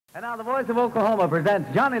And now the voice of Oklahoma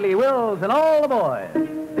presents Johnny Lee Wills and all the boys.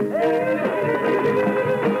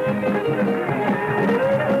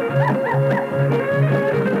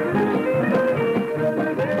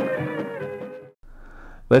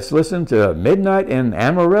 Let's listen to Midnight in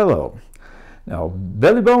Amarillo. Now,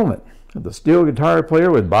 Billy Bowman, the steel guitar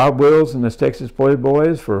player with Bob Wills and the Texas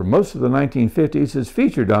Playboys for most of the 1950s, is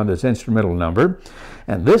featured on this instrumental number.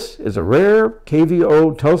 And this is a rare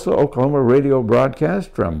KVOO Tulsa, Oklahoma radio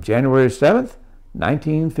broadcast from January 7th,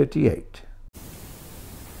 1958.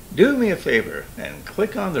 Do me a favor and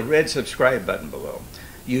click on the red subscribe button below.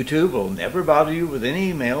 YouTube will never bother you with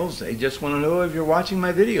any emails. They just want to know if you're watching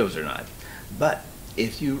my videos or not. But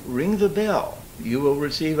if you ring the bell, you will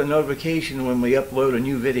receive a notification when we upload a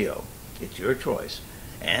new video. It's your choice.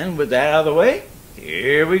 And with that out of the way,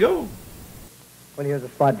 here we go. Well, here's a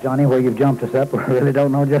spot, Johnny, where you've jumped us up. We really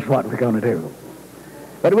don't know just what we're going to do.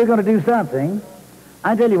 But we're going to do something.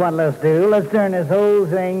 I tell you what let's do. Let's turn this whole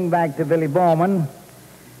thing back to Billy Bowman.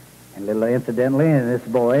 And little incidentally, this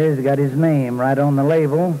boy has got his name right on the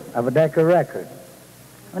label of a Decca record.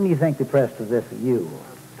 When do you think they pressed this of you?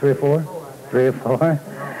 3 or 4? 3 or 4?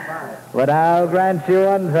 But I'll grant you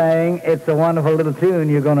one thing. It's a wonderful little tune.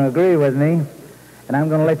 You're going to agree with me. And I'm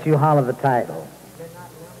going to let you holler the title.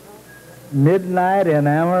 Midnight in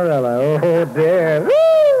Amarillo. Oh, dear.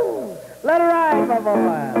 Woo! Let her ride, my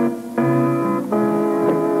boy.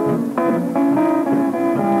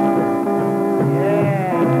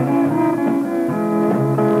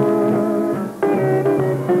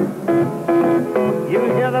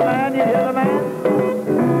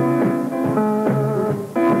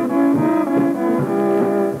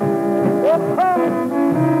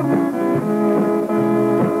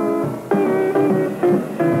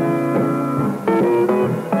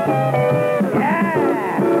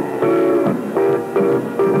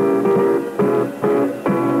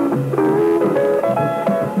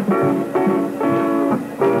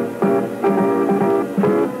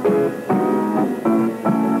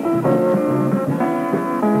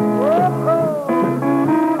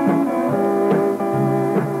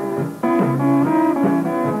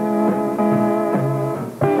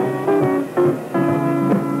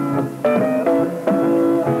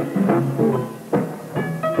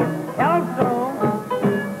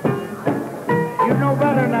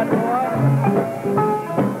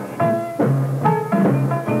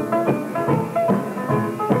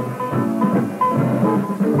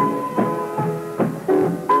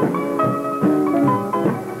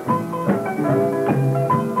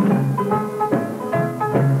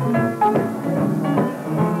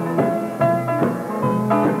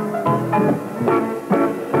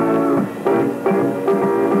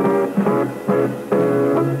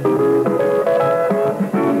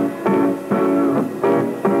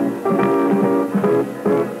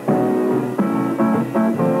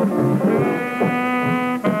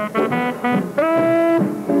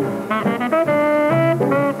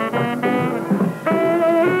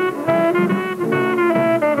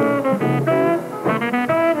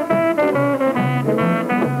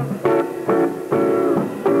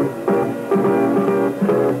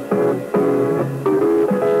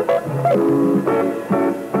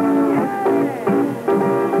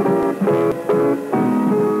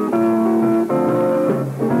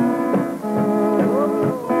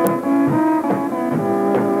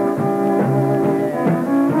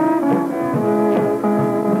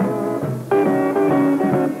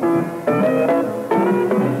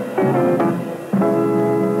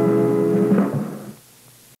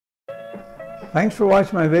 Thanks for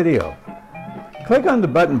watching my video. Click on the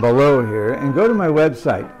button below here and go to my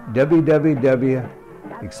website,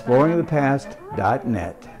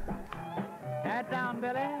 www.exploringthepast.net.